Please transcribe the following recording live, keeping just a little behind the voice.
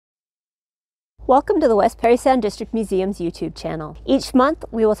Welcome to the West Parry Sound District Museum's YouTube channel. Each month,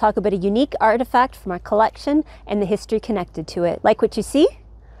 we will talk about a unique artifact from our collection and the history connected to it. Like what you see?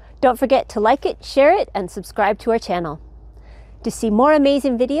 Don't forget to like it, share it, and subscribe to our channel. To see more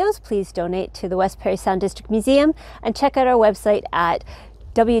amazing videos, please donate to the West Parry Sound District Museum and check out our website at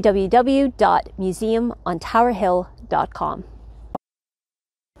www.museumontowerhill.com.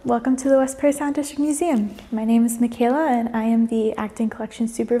 Welcome to the West Parry Sound District Museum. My name is Michaela and I am the Acting Collection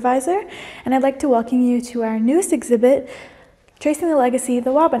Supervisor, and I'd like to welcome you to our newest exhibit, Tracing the Legacy of the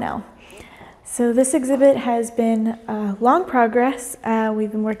Waubuno. So this exhibit has been a long progress.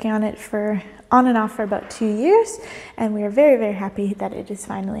 We've been working on it on and off for about 2 years, and we are very, very happy that it is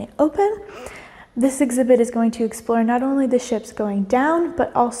finally open. This exhibit is going to explore not only the ships going down, but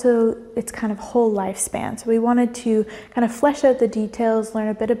also its kind of whole lifespan. So we wanted to kind of flesh out the details, learn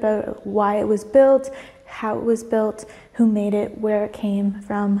a bit about why it was built, how it was built, who made it, where it came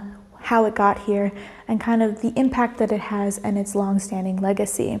from, how it got here, and kind of the impact that it has and its long-standing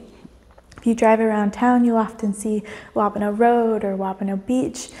legacy. If you drive around town, you'll often see Waubuno Road or Waubuno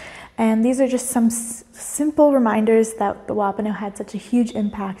Beach. And these are just some simple reminders that the Waubuno had such a huge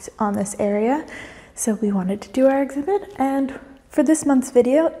impact on this area. So we wanted to do our exhibit, and for this month's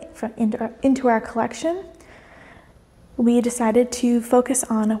video into our collection, we decided to focus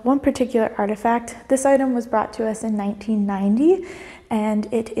on one particular artifact. This item was brought to us in 1990, and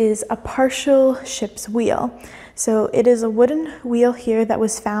it is a partial ship's wheel. So it is a wooden wheel here that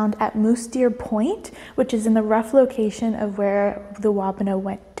was found at Moose Deer Point, which is in the rough location of where the Waubuno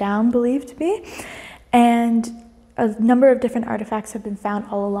went down, believed to be. And a number of different artifacts have been found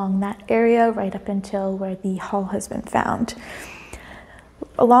all along that area, right up until where the hull has been found.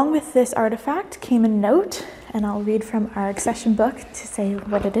 Along with this artifact came a note, and I'll read from our accession book to say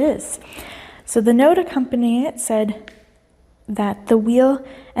what it is. So the note accompanying it said that the wheel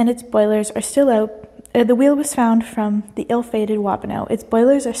and its boilers are still out. The wheel was found from the ill-fated Waubuno. Its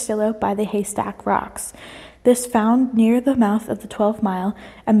boilers are still out by the Haystack Rocks. This found near the mouth of the 12 Mile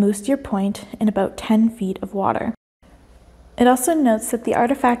at Moose Deer Point in about 10 feet of water. It also notes that the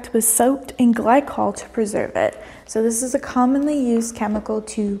artifact was soaked in glycol to preserve it. So this is a commonly used chemical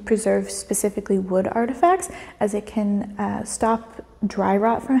to preserve specifically wood artifacts, as it can stop dry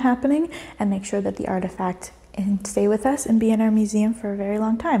rot from happening and make sure that the artifact can stay with us and be in our museum for a very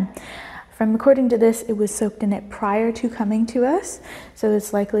long time. According to this, it was soaked in it prior to coming to us, so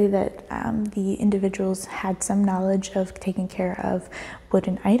it's likely that the individuals had some knowledge of taking care of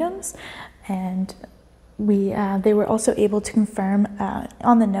wooden items, and they were also able to confirm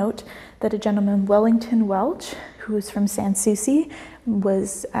on the note that a gentleman, Wellington Welch, who was from Sans Souci,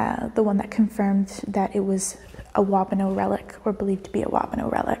 was the one that confirmed that it was a Waubuno relic, or believed to be a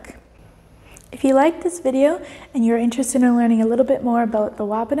Waubuno relic. If you liked this video and you're interested in learning a little bit more about the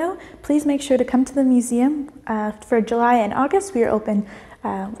Waubuno, please make sure to come to the museum. For July and August, we are open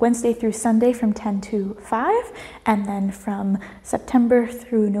Wednesday through Sunday from 10 to 5, and then from September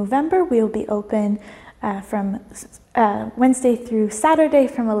through November, we'll be open from Wednesday through Saturday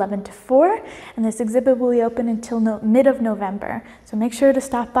from 11 to 4, and this exhibit will be open until mid of November. So make sure to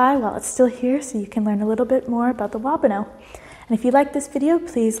stop by while it's still here so you can learn a little bit more about the Waubuno. And if you like this video,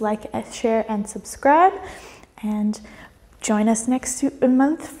 please like, share, and subscribe, and join us next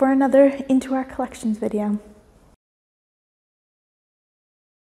month for another Into Our Collections video.